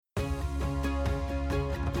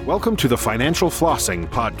Welcome to the Financial Flossing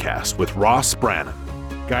Podcast with Ross Brannan,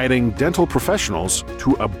 guiding dental professionals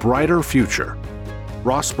to a brighter future.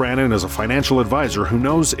 Ross Brannan is a financial advisor who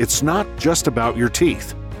knows it's not just about your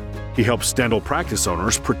teeth. He helps dental practice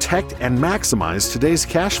owners protect and maximize today's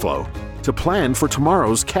cash flow to plan for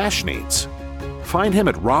tomorrow's cash needs. Find him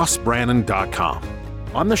at rossbrannan.com.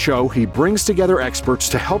 On the show, he brings together experts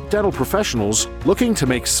to help dental professionals looking to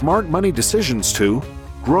make smart money decisions to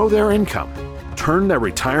grow their income, turn their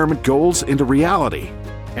retirement goals into reality,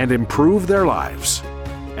 and improve their lives.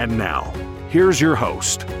 And now, here's your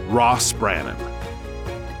host, Ross Brannan.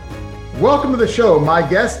 Welcome to the show. My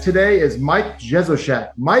guest today is Mike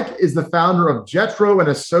Jezoshak. Mike is the founder of Jetro and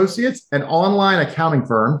Associates, an online accounting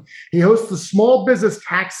firm. He hosts the Small Business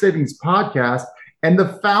Tax Savings Podcast and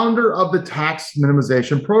the founder of the Tax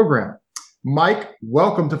Minimization Program. Mike,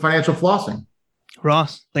 welcome to Financial Flossing.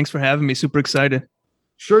 Ross, thanks for having me. Super excited.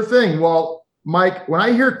 Sure thing. Well, Mike, when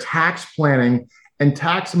I hear tax planning and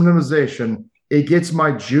tax minimization, it gets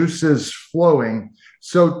my juices flowing.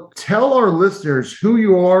 So tell our listeners who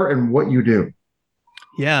you are and what you do.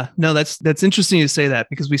 Yeah, no, that's interesting you say that,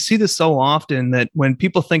 because we see this so often that when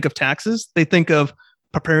people think of taxes, they think of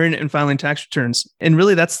preparing and filing tax returns. And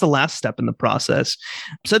really, that's the last step in the process.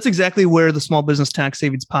 So that's exactly where the Small Business Tax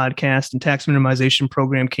Savings Podcast and Tax Minimization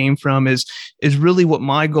Program came from, is really what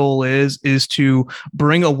my goal is to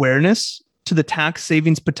bring awareness to the tax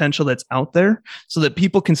savings potential that's out there so that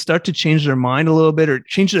people can start to change their mind a little bit or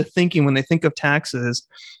change their thinking when they think of taxes.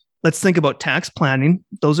 Let's think about tax planning.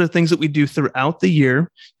 Those are things that we do throughout the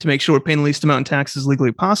year to make sure we're paying the least amount in taxes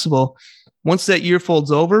legally possible. Once that year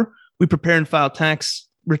folds over, we prepare and file tax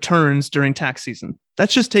returns during tax season.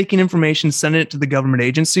 That's just taking information, sending it to the government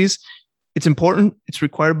agencies. It's important. It's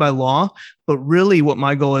required by law. But really what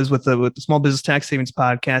my goal is with the Small Business Tax Savings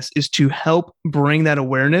Podcast is to help bring that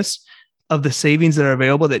awareness of the savings that are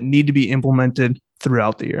available that need to be implemented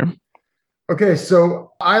throughout the year. Okay,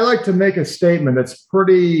 so I like to make a statement that's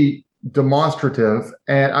pretty demonstrative,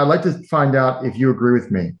 and I'd like to find out if you agree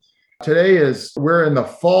with me. We're in the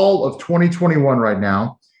fall of 2021 right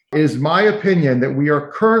now. It is my opinion that we are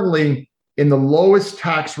currently in the lowest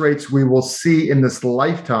tax rates we will see in this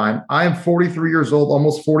lifetime. I am 43 years old,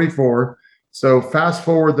 almost 44. So fast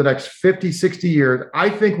forward the next 50, 60 years, I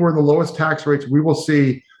think we're in the lowest tax rates we will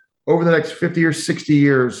see over the next 50 or 60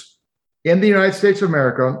 years in the United States of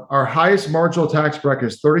America. Our highest marginal tax bracket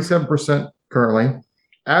is 37% currently.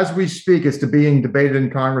 As we speak, it's being debated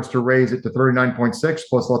in Congress to raise it to 39.6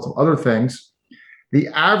 plus lots of other things. The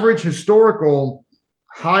average historical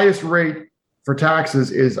highest rate for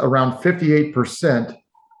taxes is around 58%.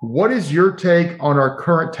 What is your take on our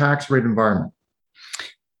current tax rate environment?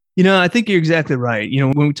 I think you're exactly right.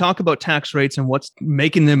 When we talk about tax rates and what's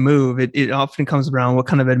making them move, it often comes around what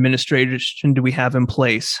kind of administration do we have in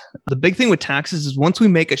place. The big thing with taxes is once we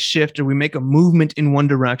make a shift or we make a movement in one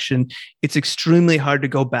direction, it's extremely hard to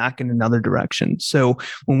go back in another direction. So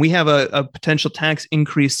when we have a potential tax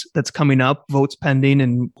increase that's coming up, votes pending,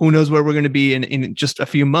 and who knows where we're going to be in just a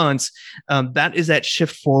few months, that is that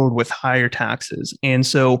shift forward with higher taxes. And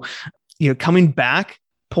so, coming back,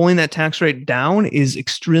 pulling that tax rate down is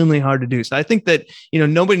extremely hard to do. So I think that,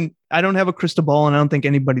 I don't have a crystal ball and I don't think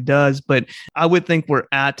anybody does, but I would think we're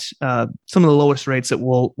at some of the lowest rates that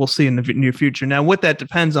we'll see in the near future. Now, what that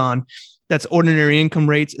depends on, that's ordinary income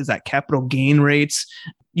rates, is that capital gain rates,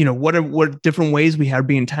 what different ways we are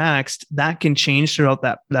being taxed, that can change throughout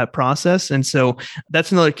that process. And so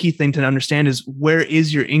that's another key thing to understand is, where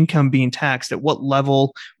is your income being taxed? At what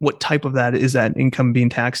level, what type of that is that income being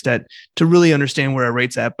taxed at, to really understand where our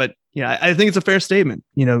rate's at. But yeah, I think it's a fair statement.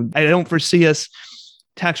 I don't foresee us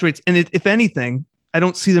tax rates. And if anything, I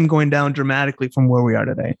don't see them going down dramatically from where we are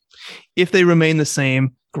today. If they remain the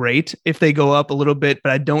same, great. If they go up a little bit,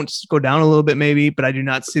 but I don't go down a little bit maybe, but I do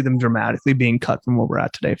not see them dramatically being cut from where we're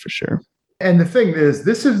at today for sure. And the thing is,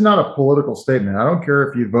 this is not a political statement. I don't care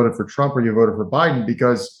if you voted for Trump or you voted for Biden,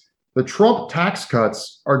 because the Trump tax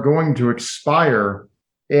cuts are going to expire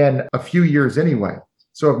in a few years anyway.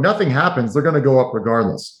 So if nothing happens, they're going to go up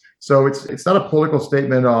regardless. So it's not a political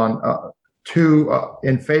statement on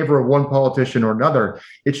in favor of one politician or another.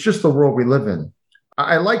 It's just the world we live in.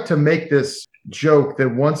 I like to make this joke that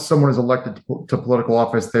once someone is elected to political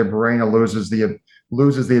office, their brain loses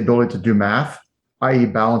the ability to do math, i.e.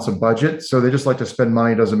 balance a budget. So they just like to spend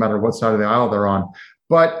money. It doesn't matter what side of the aisle they're on.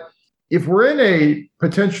 But if we're in a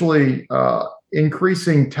potentially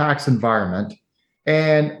increasing tax environment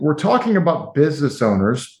and we're talking about business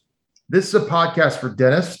owners, this is a podcast for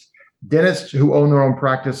dentists. Dentists who own their own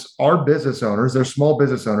practice are business owners. They're small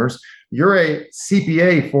business owners. You're a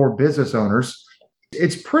CPA for business owners.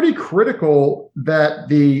 It's pretty critical that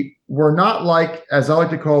we're not like, as I like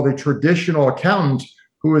to call, the traditional accountant,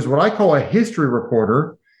 who is what I call a history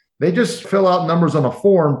reporter. They just fill out numbers on a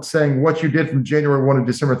form saying what you did from January 1 to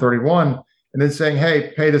December 31, and then saying,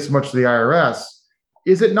 hey, pay this much to the IRS.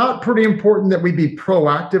 Is it not pretty important that we be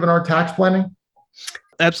proactive in our tax planning?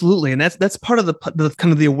 Absolutely. And that's part of the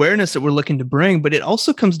kind of the awareness that we're looking to bring. But it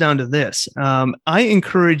also comes down to this. I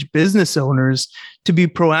encourage business owners to be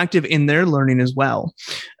proactive in their learning as well.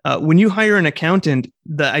 When you hire an accountant,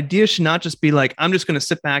 the idea should not just be like, I'm just going to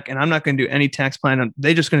sit back and I'm not going to do any tax plan.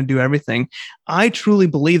 They're just going to do everything. I truly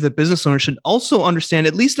believe that business owners should also understand,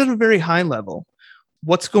 at least at a very high level,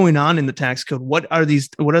 what's going on in the tax code. What are these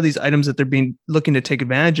items that they're looking to take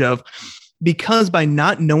advantage of? Because by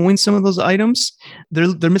not knowing some of those items,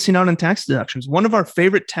 they're missing out on tax deductions. One of our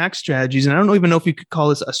favorite tax strategies, and I don't even know if you could call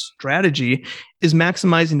this a strategy, is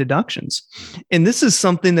maximizing deductions. And this is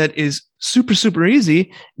something that is super, super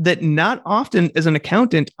easy, that not often as an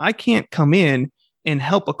accountant, I can't come in and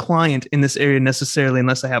help a client in this area necessarily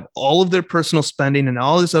unless I have all of their personal spending and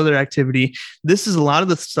all this other activity. This is a lot of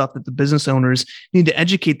the stuff that the business owners need to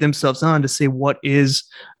educate themselves on to say what is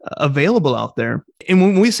available out there. And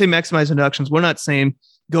when we say maximize deductions, we're not saying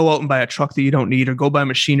go out and buy a truck that you don't need or go buy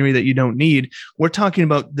machinery that you don't need. We're talking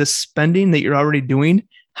about the spending that you're already doing.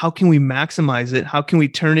 How can we maximize it? How can we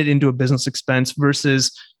turn it into a business expense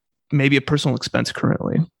versus maybe a personal expense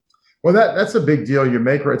currently? Well, that's a big deal you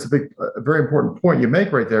make, right? It's a very important point you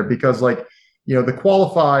make right there, because the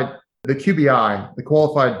QBI, the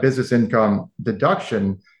qualified business income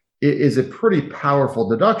deduction, is a pretty powerful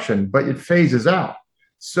deduction, but it phases out.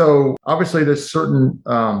 So obviously there's certain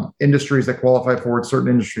industries that qualify for it, certain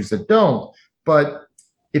industries that don't. But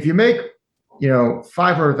if you make,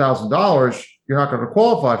 $500,000, you're not going to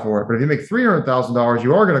qualify for it. But if you make $300,000,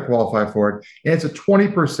 you are going to qualify for it. And it's a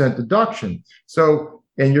 20% deduction. So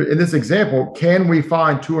in this example, can we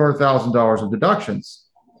find $200,000 of deductions?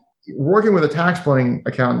 Working with a tax planning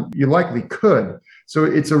accountant, you likely could. So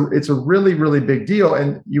it's a really, really big deal.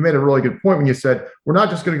 And you made a really good point when you said, we're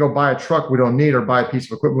not just going to go buy a truck we don't need or buy a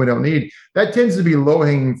piece of equipment we don't need. That tends to be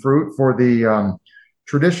low-hanging fruit for the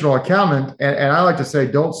traditional accountant. And I like to say,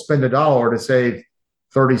 don't spend $1 to save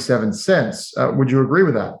 37 cents. Would you agree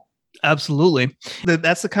with that? Absolutely.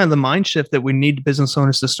 That's the kind of the mind shift that we need business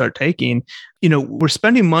owners to start taking. We're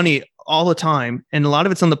spending money all the time, and a lot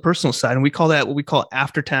of it's on the personal side. And we call that what we call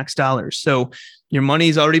after-tax dollars. So your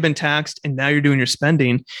money's already been taxed and now you're doing your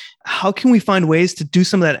spending. How can we find ways to do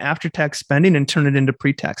some of that after-tax spending and turn it into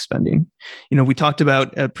pre-tax spending? We talked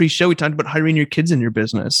about pre-show, we talked about hiring your kids in your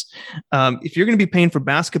business. If you're going to be paying for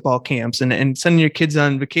basketball camps and sending your kids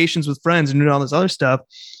on vacations with friends and doing all this other stuff,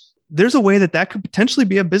 there's a way that could potentially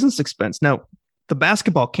be a business expense. Now, the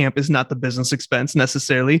basketball camp is not the business expense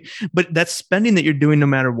necessarily, but that spending that you're doing no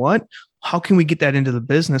matter what, how can we get that into the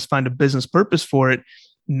business, find a business purpose for it?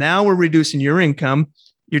 Now we're reducing your income,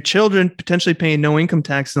 your children potentially paying no income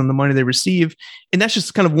taxes on the money they receive. And that's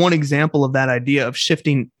just kind of one example of that idea of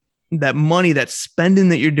shifting that money, that spending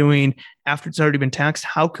that you're doing after it's already been taxed.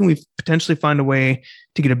 How can we potentially find a way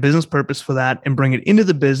to get a business purpose for that and bring it into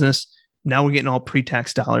the business? Now we're getting all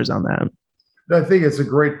pre-tax dollars on that. I think it's a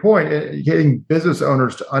great point, getting business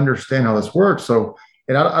owners to understand how this works. So,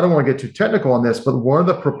 and I don't want to get too technical on this, but one of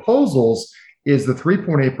the proposals is the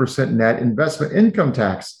 3.8% net investment income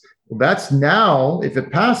tax. Well, that's now, if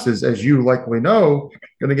it passes, as you likely know,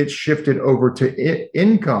 going to get shifted over to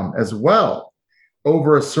income as well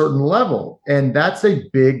over a certain level. And that's a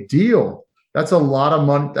big deal. That's a lot of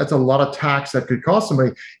money. That's a lot of tax that could cost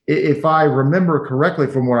somebody. If I remember correctly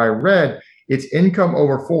from what I read, its income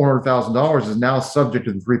over $400,000 is now subject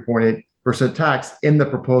to the 3.8% tax in the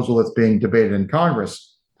proposal that's being debated in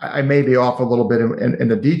Congress. I may be off a little bit in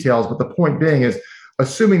the details, but the point being is,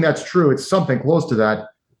 assuming that's true, it's something close to that.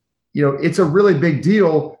 It's a really big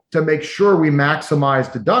deal to make sure we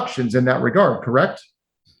maximize deductions in that regard, correct?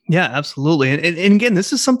 Yeah, absolutely. And again,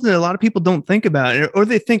 this is something that a lot of people don't think about, or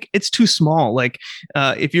they think it's too small. Like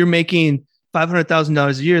if you're making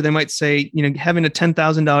 $500,000 a year, they might say, having a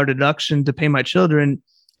 $10,000 deduction to pay my children,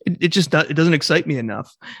 it doesn't excite me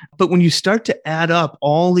enough. But when you start to add up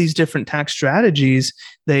all these different tax strategies,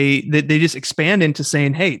 they just expand into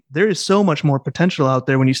saying, hey, there is so much more potential out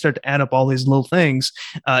there. When you start to add up all these little things,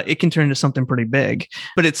 it can turn into something pretty big.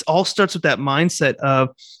 But it all starts with that mindset of,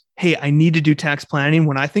 hey, I need to do tax planning.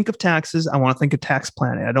 When I think of taxes, I want to think of tax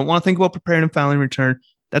planning. I don't want to think about preparing and filing a return.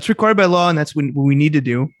 That's required by law, and that's what we need to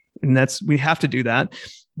do. And we have to do that.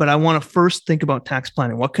 But I want to first think about tax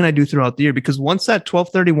planning. What can I do throughout the year? Because once that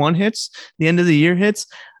 12/31 hits, the end of the year hits,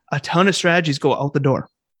 a ton of strategies go out the door.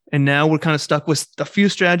 And now we're kind of stuck with a few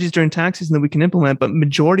strategies during tax season that we can implement, but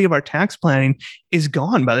majority of our tax planning is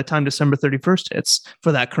gone by the time December 31st hits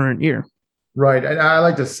for that current year. Right. And I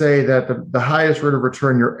like to say that the highest rate of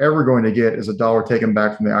return you're ever going to get is a dollar taken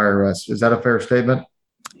back from the IRS. Is that a fair statement?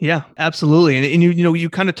 Yeah, absolutely. And you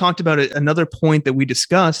kind of talked about it. Another point that we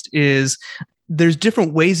discussed is there's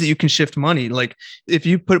different ways that you can shift money. Like if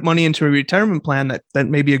you put money into a retirement plan, that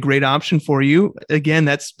may be a great option for you. Again,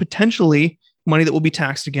 that's potentially money that will be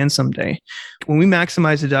taxed again someday. When we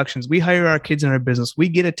maximize deductions, we hire our kids in our business, we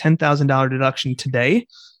get a $10,000 deduction today.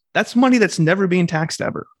 That's money that's never being taxed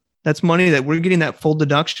ever. That's money that we're getting that full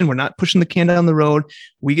deduction. We're not pushing the can down the road.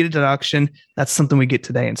 We get a deduction. That's something we get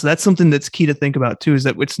today. And so that's something that's key to think about too, is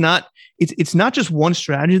that it's not just one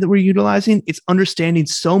strategy that we're utilizing. It's understanding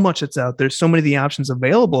so much that's out there, so many of the options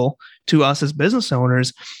available to us as business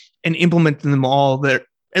owners, and implementing them all that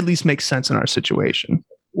at least makes sense in our situation.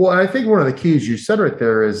 Well, and I think one of the keys you said right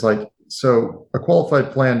there is so a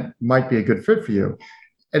qualified plan might be a good fit for you.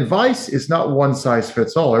 Advice is not one size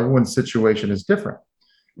fits all. Everyone's situation is different.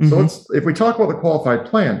 So if we talk about the qualified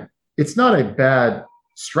plan, it's not a bad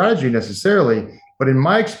strategy necessarily, but in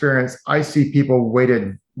my experience, I see people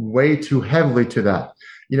weighted way too heavily to that.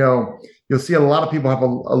 You'll see a lot of people have a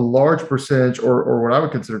large percentage or what I would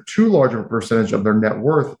consider too large of a percentage of their net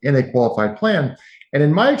worth in a qualified plan. And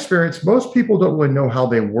in my experience, most people don't really know how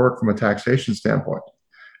they work from a taxation standpoint.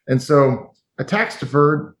 And so a tax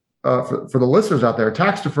deferred, for the listeners out there,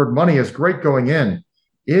 tax deferred money is great going in.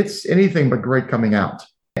 It's anything but great coming out.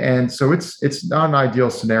 And so it's not an ideal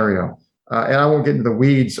scenario. And I won't get into the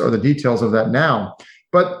weeds or the details of that now,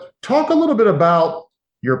 but talk a little bit about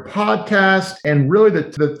your podcast and really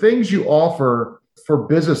the things you offer for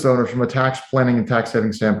business owners from a tax planning and tax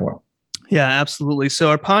saving standpoint. Yeah, absolutely. So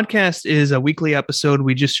our podcast is a weekly episode.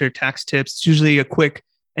 We just share tax tips. It's usually a quick,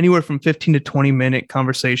 anywhere from 15 to 20 minute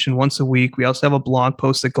conversation once a week. We also have a blog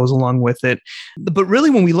post that goes along with it. But really,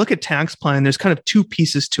 when we look at tax planning, there's kind of two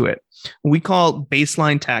pieces to it. We call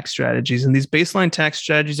baseline tax strategies. And these baseline tax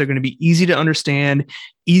strategies are going to be easy to understand,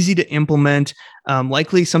 easy to implement,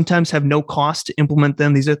 likely sometimes have no cost to implement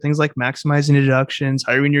them. These are things like maximizing deductions,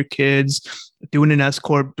 hiring your kids, doing an S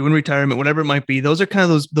corp, doing retirement, whatever it might be. Those are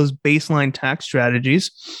kind of those baseline tax strategies.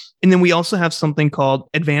 And then we also have something called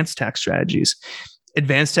advanced tax strategies.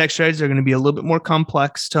 Advanced tax strategies are going to be a little bit more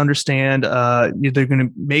complex to understand. They're going to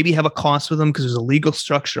maybe have a cost with them because there's a legal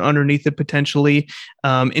structure underneath it potentially.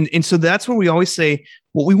 And so that's where we always say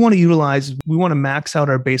what we want to utilize, we want to max out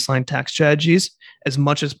our baseline tax strategies as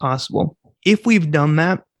much as possible. If we've done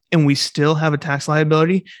that and we still have a tax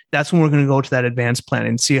liability, that's when we're going to go to that advanced plan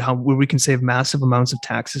and see where we can save massive amounts of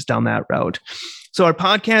taxes down that route. So our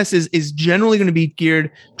podcast is generally going to be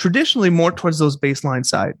geared traditionally more towards those baseline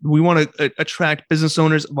side. We want to attract business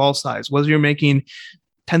owners of all size, whether you're making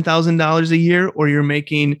 $10,000 a year or you're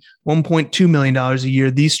making $1.2 million a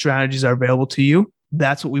year. These strategies are available to you.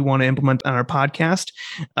 That's what we want to implement on our podcast.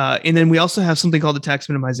 And then we also have something called the tax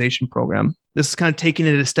minimization program. This is kind of taking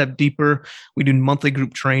it a step deeper. We do monthly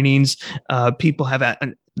group trainings. People have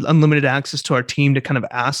unlimited access to our team to kind of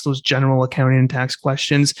ask those general accounting and tax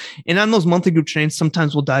questions. And on those monthly group trainings,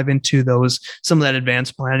 sometimes we'll dive into some of that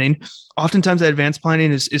advanced planning. Oftentimes that advanced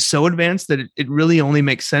planning is so advanced that it really only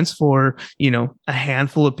makes sense for, a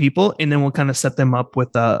handful of people. And then we'll kind of set them up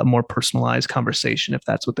with a more personalized conversation if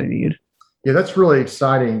that's what they need. Yeah, that's really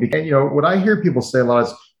exciting. And, what I hear people say a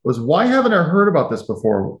lot was, why haven't I heard about this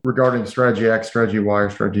before regarding strategy X, strategy Y, or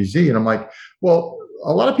strategy Z? And I'm like, well,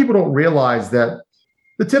 a lot of people don't realize that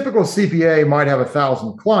the typical CPA might have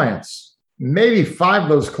 1,000 clients. Maybe 5 of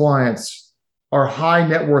those clients are high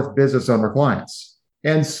net worth business owner clients.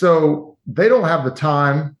 And so they don't have the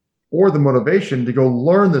time or the motivation to go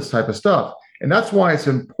learn this type of stuff. And that's why it's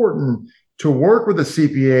important to work with a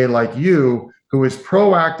CPA like you, who is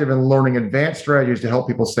proactive in learning advanced strategies to help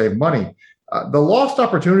people save money. The lost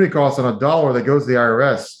opportunity cost on $1 that goes to the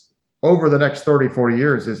IRS over the next 30, 40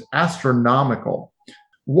 years is astronomical.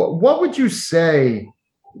 What would you say?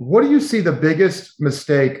 What do you see the biggest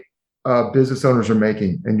mistake business owners are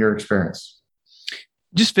making in your experience?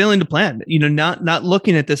 Just failing to plan, not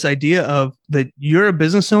looking at this idea of that you're a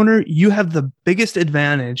business owner, you have the biggest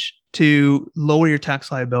advantage to lower your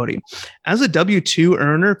tax liability. As a W-2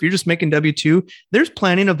 earner, if you're just making W-2, there's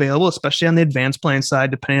planning available, especially on the advanced plan side,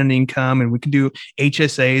 depending on the income, and we can do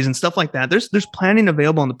HSAs and stuff like that. There's planning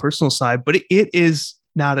available on the personal side, but it is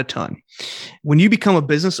not a ton. When you become a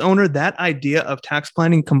business owner, that idea of tax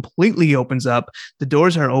planning completely opens up. The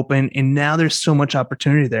doors are open, and now there's so much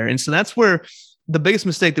opportunity there. And so that's where the biggest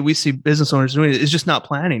mistake that we see business owners doing is just not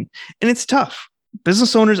planning. And it's tough.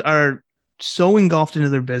 Business owners are so engulfed into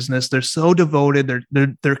their business. They're so devoted.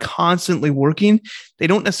 They're constantly working. They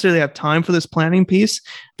don't necessarily have time for this planning piece,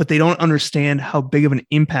 but they don't understand how big of an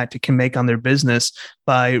impact it can make on their business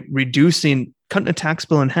by cutting a tax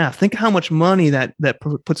bill in half. Think how much money that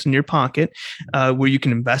puts in your pocket, where you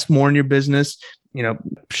can invest more in your business,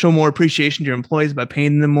 show more appreciation to your employees by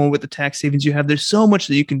paying them more with the tax savings you have. There's so much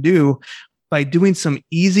that you can do by doing some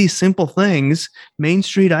easy, simple things, Main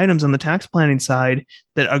Street items on the tax planning side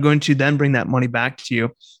that are going to then bring that money back to you,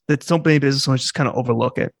 that so many business owners just kind of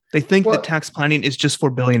overlook it. They think that tax planning is just for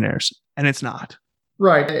billionaires, and it's not.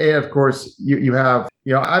 Right. And of course, you have,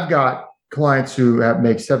 I've got clients who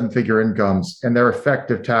make seven-figure incomes, and their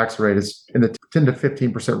effective tax rate is in the 10 to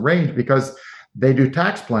 15% range because they do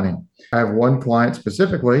tax planning. I have one client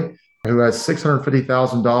specifically who has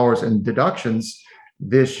 $650,000 in deductions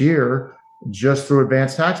this year just through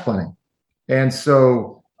advanced tax planning. And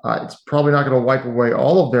so it's probably not going to wipe away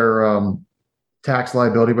all of their tax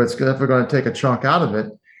liability, but it's definitely going to take a chunk out of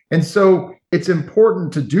it. And so it's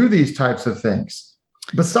important to do these types of things.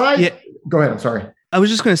 Besides, Go ahead. I'm sorry. I was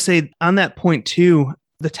just going to say on that point too,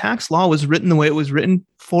 the tax law was written the way it was written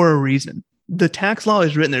for a reason. The tax law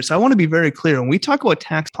is written there. So I want to be very clear. When we talk about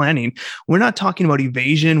tax planning, we're not talking about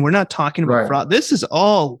evasion. We're not talking about fraud. This is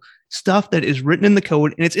all stuff that is written in the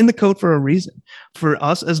code, and it's in the code for a reason, for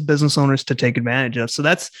us as business owners to take advantage of. So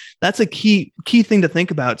that's a key thing to think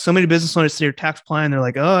about. So many business owners say tax plan, they're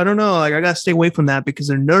like, oh, I don't know, like I got to stay away from that because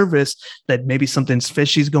they're nervous that maybe something's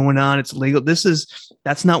fishy is going on. It's illegal.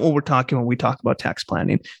 That's not what we're talking when we talk about tax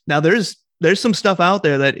planning. Now there's some stuff out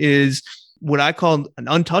there that is what I call an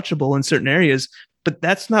untouchable in certain areas, but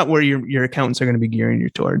that's not where your accountants are going to be gearing you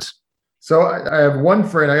towards. So I have one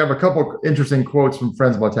friend, I have a couple interesting quotes from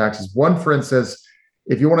friends about taxes. One friend says,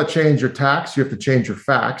 if you want to change your tax, you have to change your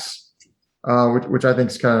facts, which I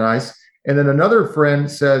think is kind of nice. And then another friend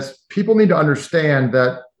says, people need to understand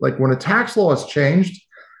that like when a tax law is changed,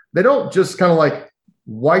 they don't just kind of like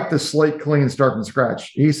wipe the slate clean and start from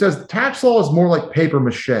scratch. He says the tax law is more like paper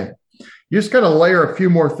mache. You just kind of layer a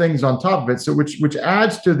few more things on top of it, so which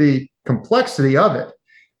adds to the complexity of it.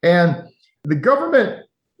 And the government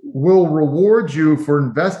will reward you for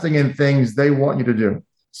investing in things they want you to do.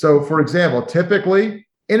 So, for example, typically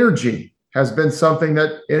energy has been something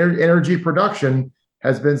that energy production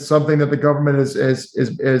has been something that the government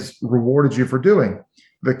is rewarded you for doing.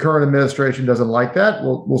 The current administration doesn't like that.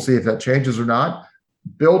 We'll see if that changes or not.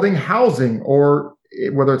 Building housing, or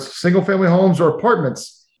whether it's single family homes or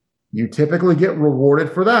apartments, you typically get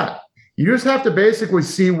rewarded for that. You just have to basically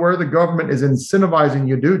see where the government is incentivizing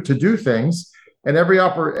you to do things. And every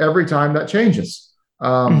time that changes.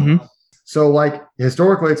 So like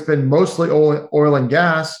historically, it's been mostly oil and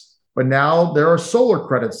gas, but now there are solar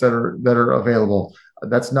credits that are available.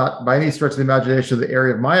 That's not by any stretch of the imagination the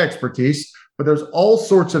area of my expertise, but there's all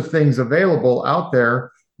sorts of things available out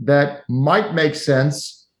there that might make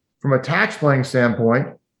sense from a tax planning standpoint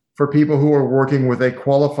for people who are working with a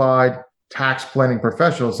qualified tax planning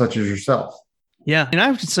professional such as yourself. Yeah. And I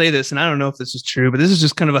have to say this, and I don't know if this is true, but this is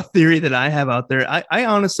just kind of a theory that I have out there. I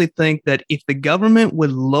honestly think that if the government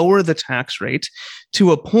would lower the tax rate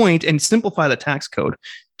to a point and simplify the tax code,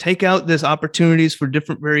 take out this opportunities for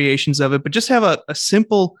different variations of it, but just have a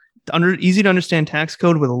simple, easy to understand tax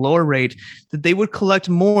code with a lower rate, that they would collect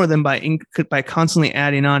more than by constantly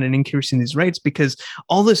adding on and increasing these rates, because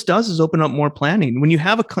all this does is open up more planning. When you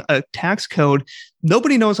have a tax code,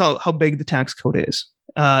 nobody knows how big the tax code is.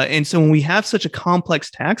 And so when we have such a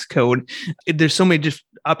complex tax code, there's so many different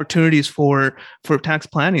opportunities for tax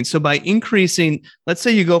planning. So by increasing, let's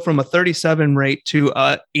say you go from a 37 rate to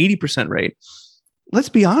a 80% rate, let's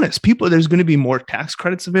be honest, there's going to be more tax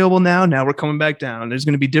credits available now. Now we're coming back down. There's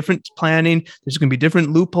going to be different planning. There's going to be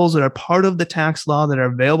different loopholes that are part of the tax law that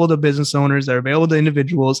are available to business owners, that are available to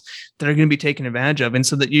individuals, that are going to be taken advantage of. And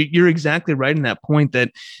so that you're exactly right in that point,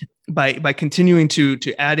 that by continuing to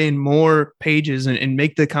add in more pages and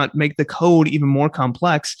make the code even more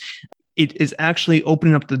complex, it is actually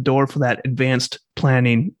opening up the door for that advanced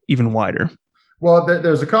planning even wider. Well,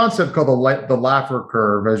 there's a concept called the Laffer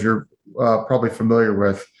curve, as you're probably familiar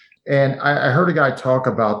with. And I heard a guy talk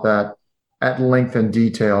about that at length and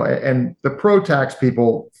detail. And the pro-tax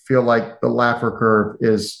people feel like the Laffer curve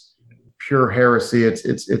is pure heresy.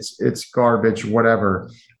 It's garbage, whatever.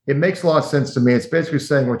 It makes a lot of sense to me. It's basically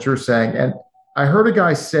saying what you're saying. And I heard a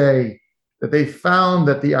guy say that they found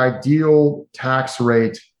that the ideal tax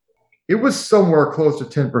rate, it was somewhere close to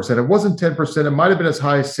 10%. It wasn't 10%. It might have been as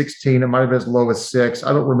high as 16. It might have been as low as 6.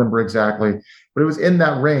 I don't remember exactly, but it was in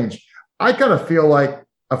that range. I kind of feel like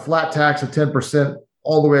a flat tax of 10%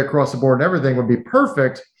 all the way across the board and everything would be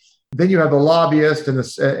perfect. Then you have the lobbyist and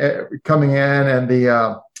coming in, and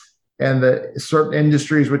the certain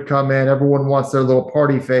industries would come in. Everyone wants their little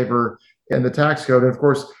party favor in the tax code. And of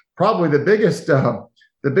course, probably the biggest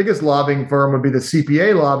lobbying firm would be the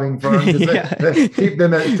CPA lobbying firm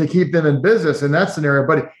to keep them in business in that scenario.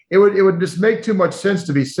 But it would just make too much sense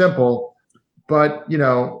to be simple. But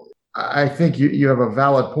I think you have a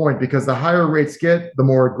valid point, because the higher rates get, the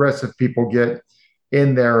more aggressive people get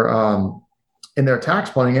in their tax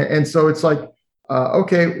planning. And so it's like,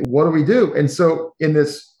 okay, what do we do? And so in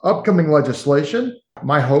this upcoming legislation,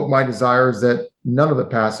 my hope, my desire is that none of it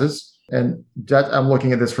passes. And I'm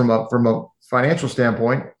looking at this from a financial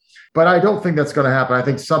standpoint, but I don't think that's going to happen. I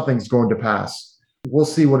think something's going to pass. We'll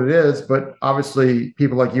see what it is, but obviously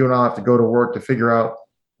people like you and I have to go to work to figure out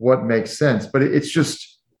what makes sense. But it's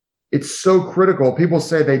so critical. People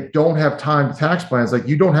say they don't have time to tax plan. It's like,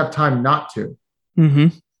 you don't have time not to. Mm-hmm.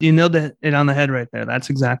 You nailed it on the head right there. That's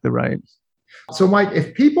exactly right. So Mike,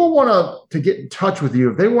 if people want to get in touch with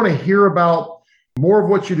you, if they want to hear about more of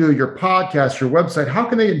what you do, your podcast, your website, how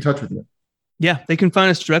can they get in touch with you? Yeah, they can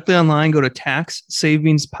find us directly online. Go to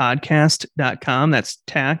taxsavingspodcast.com. That's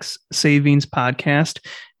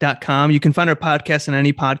taxsavingspodcast.com. You can find our podcast on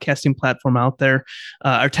any podcasting platform out there.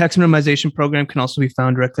 Our tax minimization program can also be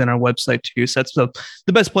found directly on our website too. So that's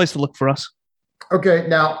the best place to look for us. Okay.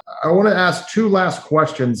 Now, I want to ask two last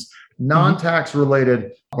questions, non-tax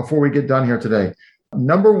related, before we get done here today.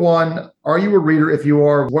 Number one, are you a reader? If you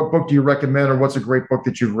are, what book do you recommend, or what's a great book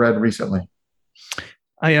that you've read recently?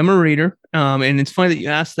 I am a reader. And it's funny that you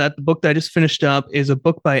asked that. The book that I just finished up is a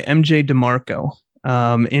book by MJ DeMarco.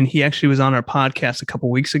 And he actually was on our podcast a couple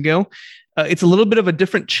of weeks ago. It's a little bit of a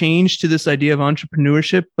different change to this idea of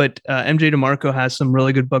entrepreneurship, but MJ DeMarco has some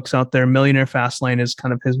really good books out there. Millionaire Fastlane is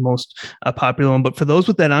kind of his most popular one. But for those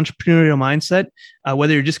with that entrepreneurial mindset,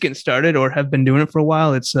 whether you're just getting started or have been doing it for a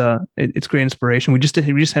while, it's great inspiration. We just had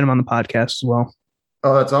him on the podcast as well.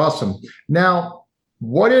 Oh, that's awesome. Now,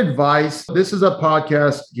 what advice? This is a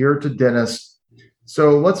podcast geared to dentists.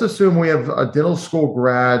 So let's assume we have a dental school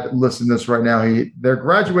grad listening to this right now. They're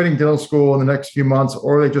graduating dental school in the next few months,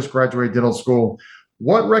 or they just graduated dental school.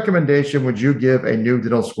 What recommendation would you give a new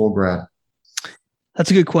dental school grad? That's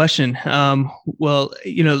a good question. Well,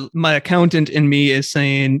 my accountant in me is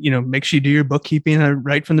saying, make sure you do your bookkeeping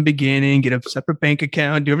right from the beginning, get a separate bank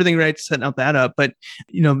account, do everything right, setting out that up. But,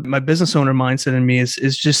 my business owner mindset in me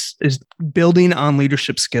is building on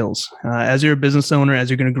leadership skills. As you're a business owner, as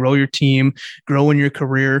you're going to grow your team, grow in your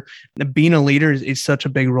career, being a leader is such a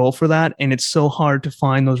big role for that. And it's so hard to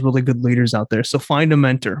find those really good leaders out there. So find a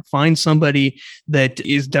mentor, find somebody that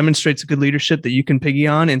demonstrates a good leadership that you can piggy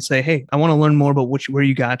on and say, hey, I want to learn more about where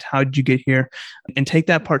you got, how did you get here, and take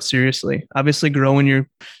that part seriously. Obviously grow in your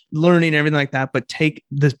learning, everything like that, but take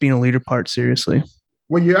this being a leader part seriously.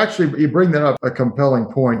 Well, you bring that up, a compelling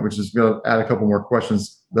point, which is going to add a couple more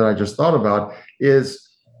questions that I just thought about is,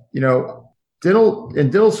 in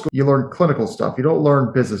dental school, you learn clinical stuff. You don't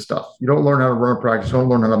learn business stuff. You don't learn how to run a practice. You don't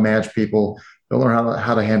learn how to manage people. You don't learn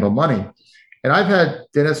how to handle money. And I've had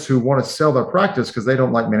dentists who want to sell their practice because they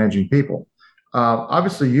don't like managing people.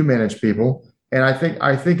 Obviously you manage people. And I think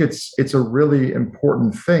it's a really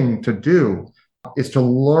important thing to do, is to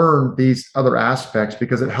learn these other aspects,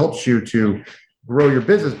 because it helps you to grow your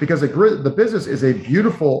business, because the business is a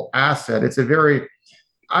beautiful asset.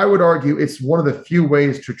 I would argue it's one of the few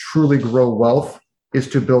ways to truly grow wealth is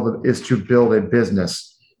to build a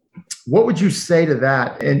business. What would you say to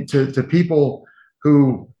that, and to people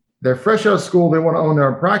who they're fresh out of school, they want to own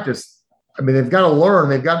their own practice? I mean, they've got to learn.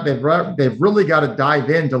 They've really got to dive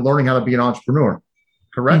into learning how to be an entrepreneur.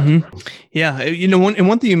 Correct? Mm-hmm. Yeah.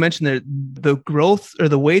 One thing you mentioned there, the growth or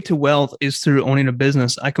the way to wealth is through owning a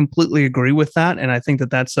business. I completely agree with that. And I think that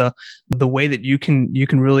that's the way that you can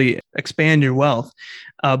really expand your wealth.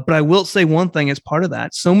 But I will say one thing as part of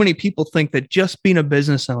that. So many people think that just being a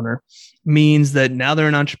business owner means that now they're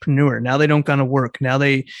an entrepreneur. Now they don't gotta work. Now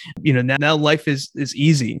now life is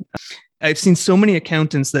easy. I've seen so many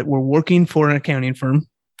accountants that were working for an accounting firm,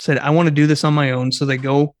 said, I want to do this on my own. So they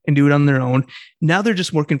go and do it on their own. Now they're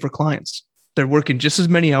just working for clients. They're working just as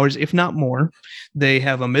many hours, if not more. They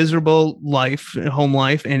have a miserable life, home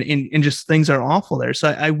life, and just things are awful there. So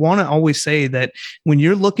I want to always say that when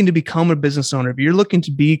you're looking to become a business owner, if you're looking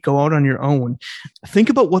to go out on your own,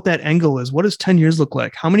 think about what that end goal is. What does 10 years look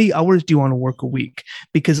like? How many hours do you want to work a week?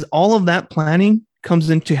 Because all of that planning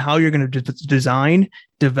comes into how you're going to design,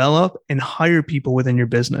 develop, and hire people within your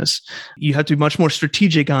business. You have to be much more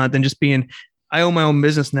strategic on it than just being, I own my own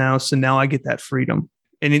business now, so now I get that freedom.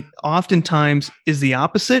 And it oftentimes is the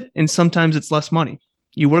opposite, and sometimes it's less money.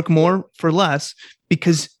 You work more for less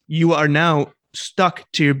because you are now stuck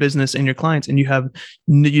to your business and your clients, and you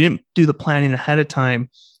didn't do the planning ahead of time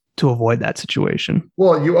to avoid that situation.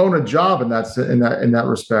 Well, you own a job in that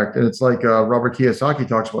respect, and it's like Robert Kiyosaki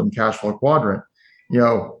talks about in Cash Flow Quadrant.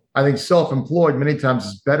 I think self-employed many times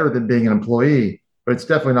is better than being an employee, but it's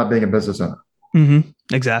definitely not being a business owner. Mm-hmm.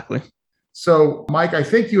 Exactly. So, Mike, I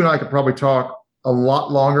think you and I could probably talk a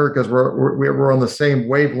lot longer because we're on the same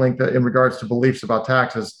wavelength in regards to beliefs about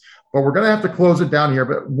taxes. But we're going to have to close it down here.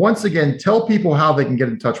 But once again, tell people how they can get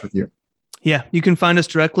in touch with you. Yeah, you can find us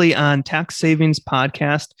directly on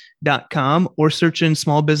taxsavingspodcast.com or search in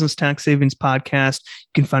Small Business Tax Savings Podcast.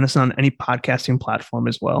 You can find us on any podcasting platform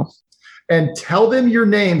as well. And tell them your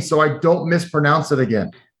name so I don't mispronounce it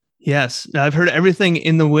again. Yes, I've heard everything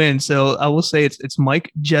in the wind. So I will say it's Mike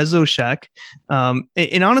Jezoshek.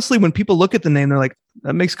 And honestly, when people look at the name, they're like,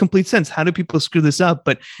 that makes complete sense. How do people screw this up?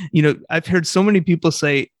 But, I've heard so many people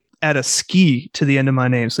say, add a ski to the end of my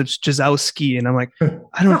name. So it's Jezowski. And I'm like,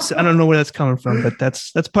 I don't know where that's coming from, but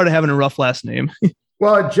that's part of having a rough last name.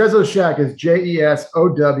 Well, Jezoshek is Jesowshek,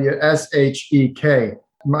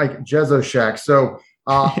 Mike Jezoshek. So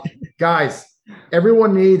guys,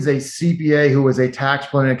 everyone needs a CPA who is a tax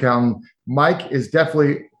planning accountant. Mike is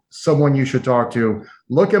definitely someone you should talk to.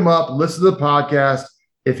 Look him up, listen to the podcast.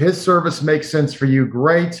 If his service makes sense for you,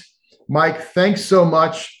 great. Mike, thanks so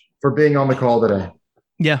much for being on the call today.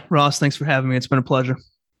 Yeah, Ross, thanks for having me. It's been a pleasure.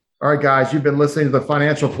 All right, guys, you've been listening to the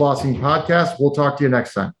Financial Flossing Podcast. We'll talk to you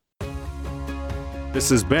next time.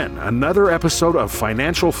 This has been another episode of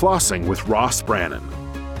Financial Flossing with Ross Brannan,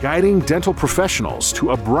 guiding dental professionals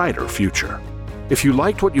to a brighter future. If you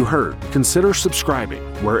liked what you heard, consider subscribing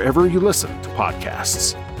wherever you listen to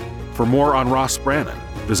podcasts. For more on Ross Brannan,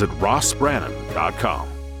 visit rossbrannan.com.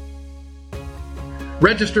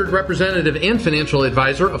 Registered representative and financial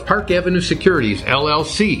advisor of Park Avenue Securities,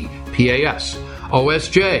 LLC, PAS,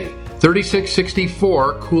 OSJ,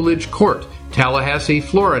 3664 Coolidge Court, Tallahassee,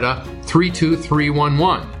 Florida,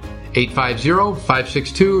 32311,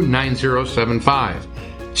 850-562-9075.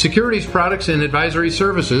 Securities products and advisory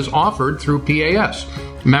services offered through PAS,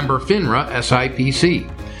 member FINRA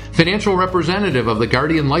SIPC. Financial representative of the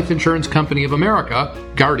Guardian Life Insurance Company of America,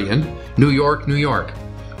 Guardian, New York, New York.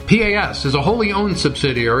 PAS is a wholly owned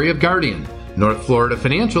subsidiary of Guardian. North Florida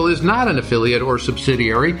Financial is not an affiliate or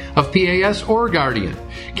subsidiary of PAS or Guardian.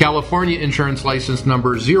 California Insurance License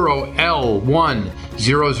Number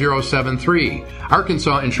 0L10073.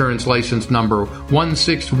 Arkansas Insurance License Number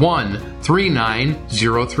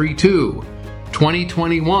 161-39032.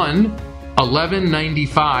 2021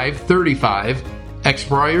 119535.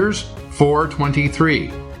 Expires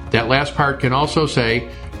 423. That last part can also say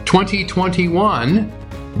 2021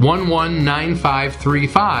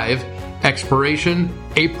 119535. Expiration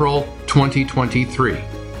April 2023.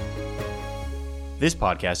 This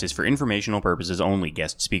podcast is for informational purposes only.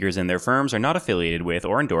 Guest speakers and their firms are not affiliated with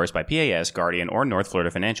or endorsed by PAS, Guardian, or North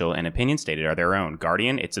Florida Financial, and opinions stated are their own.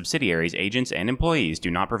 Guardian, its subsidiaries, agents, and employees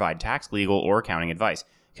do not provide tax, legal, or accounting advice.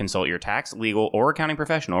 Consult your tax, legal, or accounting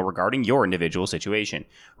professional regarding your individual situation.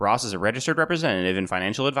 Ross is a registered representative and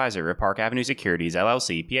financial advisor of Park Avenue Securities,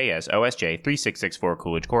 LLC, PAS, OSJ, 3664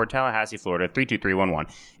 Coolidge Court, Tallahassee, Florida, 32311,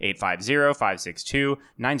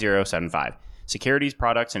 850-562-9075. Securities,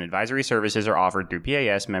 products, and advisory services are offered through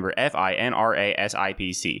PAS, member FINRA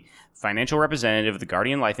SIPC. Financial representative of the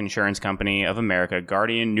Guardian Life Insurance Company of America,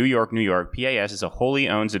 Guardian, New York, New York. PAS is a wholly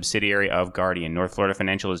owned subsidiary of Guardian. North Florida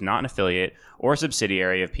Financial is not an affiliate or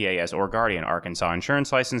subsidiary of PAS or Guardian. Arkansas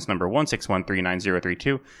Insurance License Number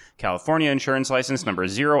 161-39032. California Insurance License Number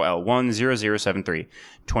 0L10073.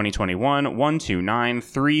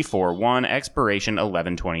 2021-129341. Expiration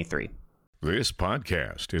 1123. This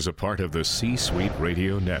podcast is a part of the C-Suite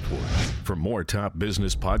Radio Network. For more top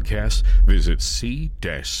business podcasts, visit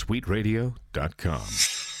c-suiteradio.com.